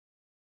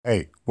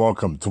Hey,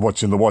 welcome to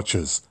Watching the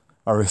Watchers.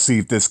 I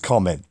received this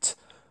comment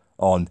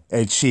on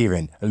Ed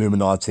Sheeran,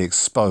 Illuminati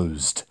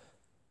Exposed,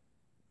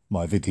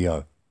 my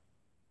video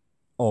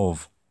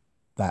of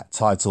that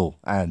title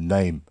and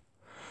name.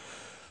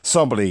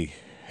 Somebody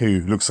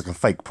who looks like a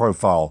fake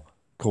profile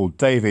called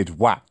David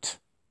Watt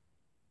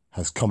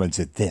has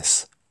commented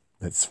this.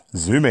 Let's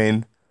zoom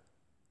in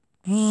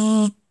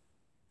and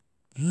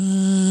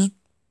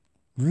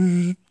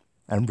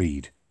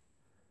read.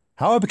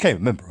 How I became a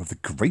member of the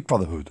Great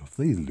Brotherhood of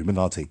the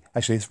Illuminati.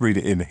 Actually, let's read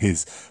it in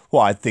his,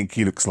 what I think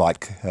he looks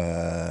like,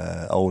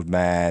 old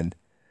man,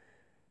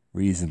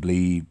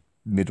 reasonably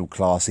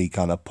middle-classy,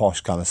 kind of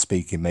posh kind of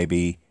speaking,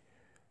 maybe.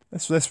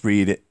 Let's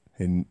read it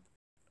in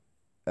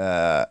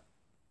a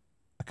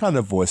kind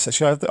of voice.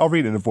 Actually, I'll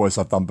read it in a voice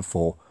I've done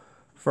before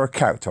for a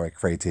character I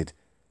created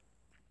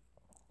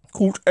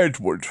called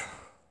Edward.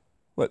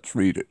 Let's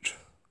read it.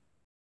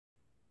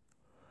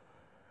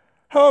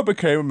 How I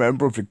became a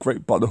member of the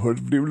Great Brotherhood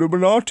of the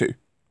Illuminati.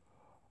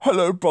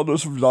 Hello,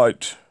 brothers of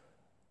light.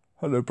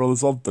 Hello,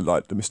 brothers of the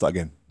light. Let me start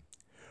again.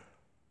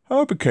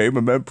 How I became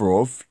a member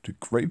of the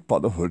Great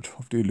Brotherhood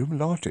of the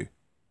Illuminati.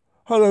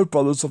 Hello,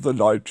 brothers of the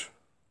light.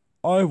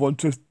 I want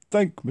to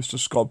thank Mr.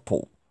 Scott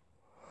Paul,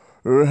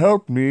 who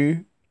helped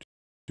me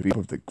to be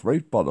of the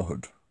Great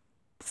Brotherhood.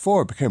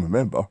 Before I became a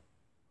member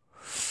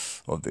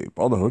of the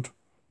Brotherhood,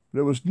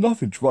 there was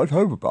nothing to write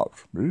home about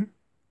me.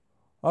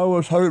 I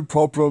was having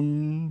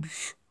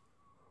problems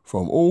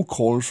from all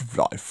corners of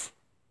life.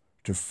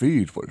 To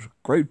feed was a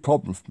great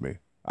problem for me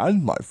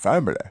and my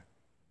family.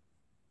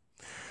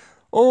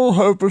 All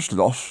hope is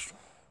lost,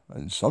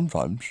 and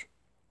sometimes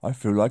I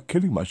feel like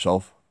killing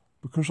myself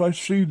because I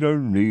see no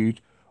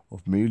need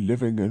of me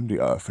living in the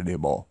earth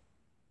anymore.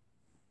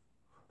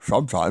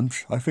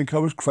 Sometimes I think I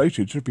was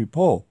created to be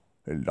poor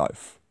in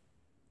life.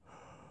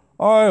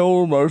 I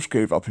almost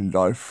gave up in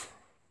life.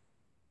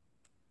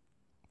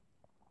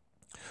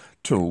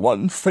 Till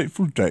one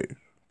fateful day,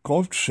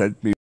 God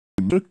sent me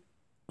Mr.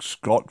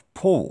 Scott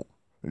Paul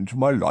into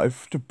my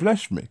life to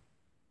bless me.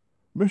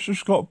 Mr.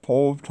 Scott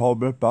Paul told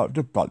me about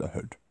the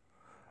Brotherhood,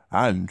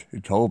 and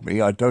he told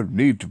me I don't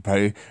need to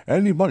pay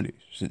any money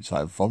since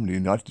I'm from the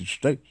United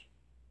States.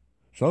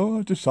 So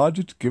I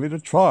decided to give it a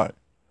try,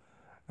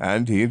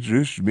 and he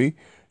introduced me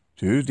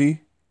to the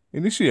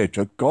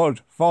initiator,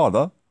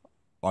 Godfather,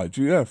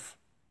 IGF,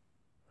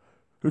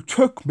 who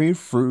took me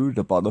through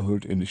the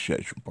Brotherhood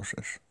initiation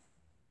process.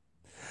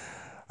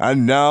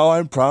 And now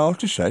I'm proud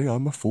to say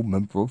I'm a full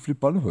member of the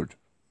Brotherhood.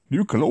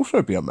 You can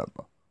also be a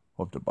member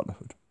of the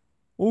Brotherhood.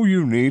 All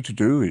you need to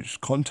do is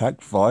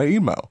contact via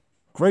email.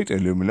 Great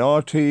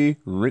Illumination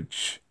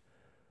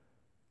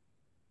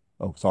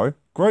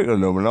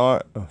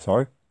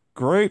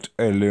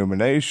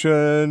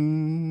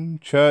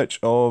Church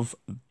of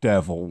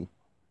Devil,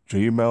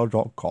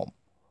 gmail.com.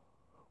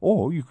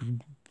 Or you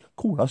can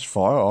call us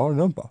via our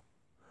number.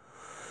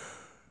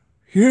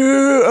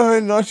 Here in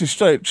the United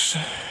States,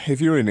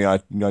 if you're in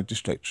the United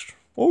States,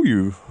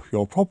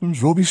 your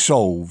problems will be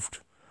solved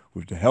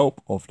with the help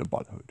of the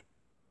Brotherhood.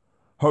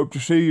 Hope to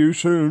see you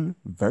soon,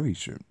 very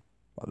soon,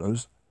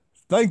 brothers.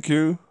 Thank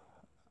you.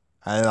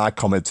 And I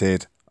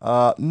commented,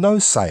 no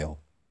sale.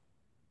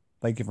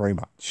 Thank you very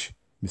much,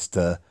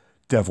 Mr.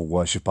 Devil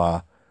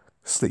Worshipper.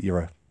 Slit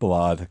your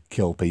blood,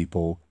 kill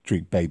people,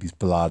 drink babies'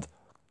 blood,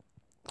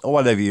 or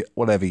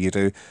whatever you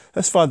do.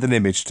 Let's find an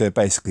image to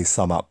basically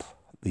sum up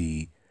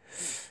the.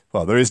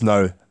 Well, there is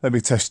no. Let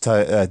me just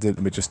tell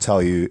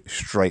you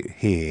straight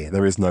here.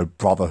 There is no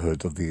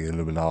Brotherhood of the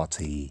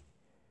Illuminati.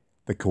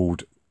 They're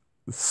called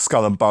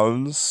Skull and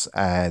Bones,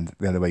 and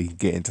the only way you can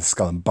get into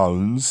Skull and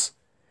Bones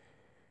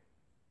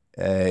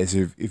is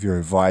if you're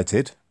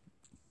invited.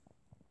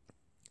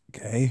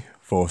 Okay,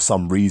 for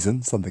some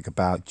reason, something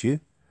about you,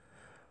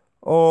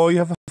 or you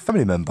have a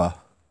family member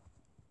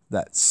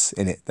that's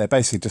in it. They're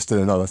basically just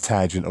doing another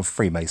tangent of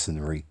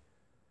Freemasonry.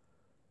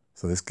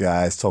 So this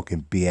guy is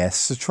talking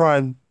BS to try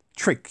and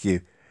trick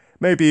you.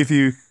 Maybe if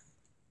you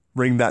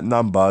ring that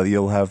number,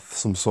 you'll have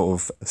some sort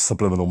of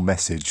subliminal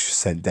message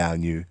sent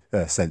down to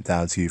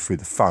you through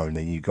the phone,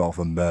 and you go off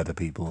and murder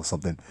people or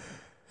something.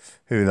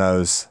 Who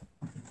knows?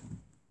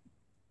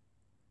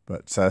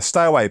 But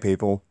stay away,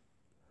 people.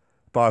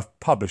 But I've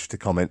published the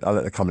comment. I'll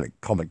let the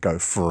comment go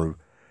through,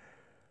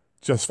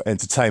 just for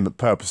entertainment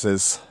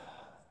purposes.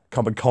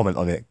 Come and comment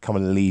on it. Come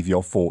and leave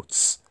your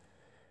thoughts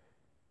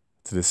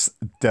to this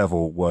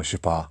devil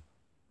worshipper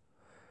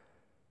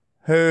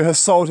who has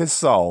sold his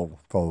soul,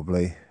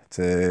 probably,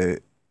 to,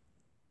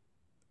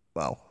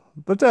 well,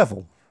 the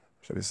devil,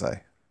 shall we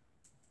say.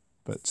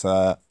 But,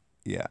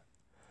 yeah.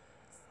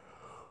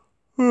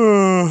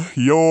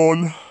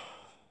 Yawn.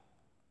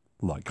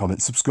 Like,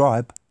 comment,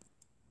 subscribe.